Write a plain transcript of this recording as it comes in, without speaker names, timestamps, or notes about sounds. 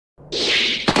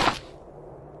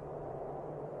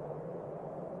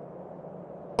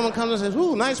Someone comes and says,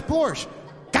 ooh, nice Porsche.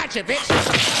 Gotcha, bitch.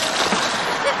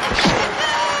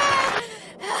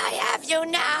 I have you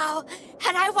now,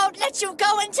 and I won't let you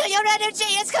go until your energy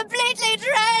is completely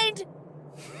drained.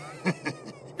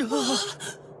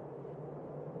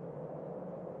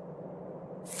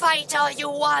 Fight all you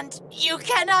want. You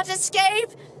cannot escape.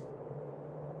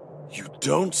 You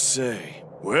don't say.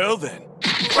 Well then.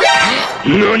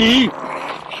 NANI?!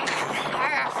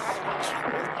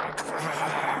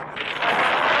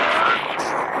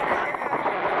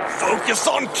 Focus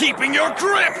on keeping your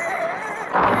grip!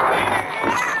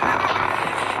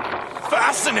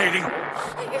 Fascinating!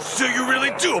 So you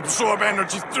really do absorb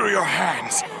energy through your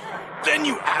hands. Then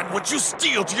you add what you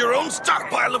steal to your own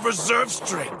stockpile of reserve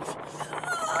strength.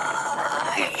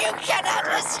 You cannot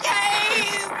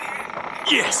escape!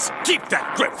 Yes, keep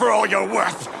that grip for all you're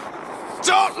worth!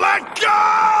 Don't let go!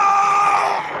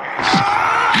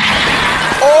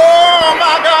 Oh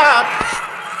my God!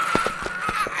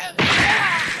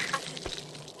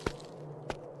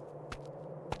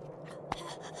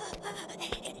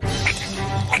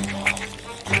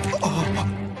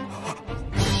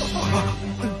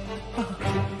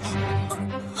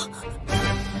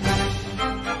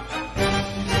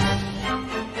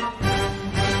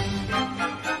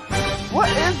 What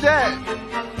is that?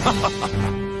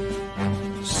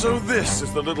 So this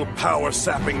is the little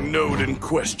power-sapping node in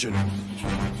question.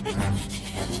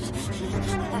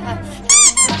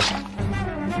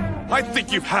 I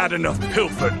think you've had enough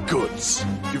pilfered goods.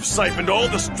 You've siphoned all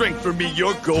the strength from me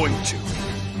you're going to.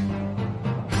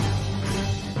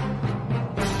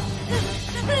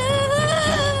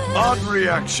 Odd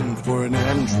reaction for an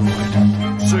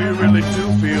android. So you really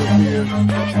do feel here.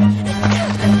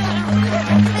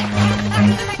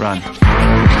 Run.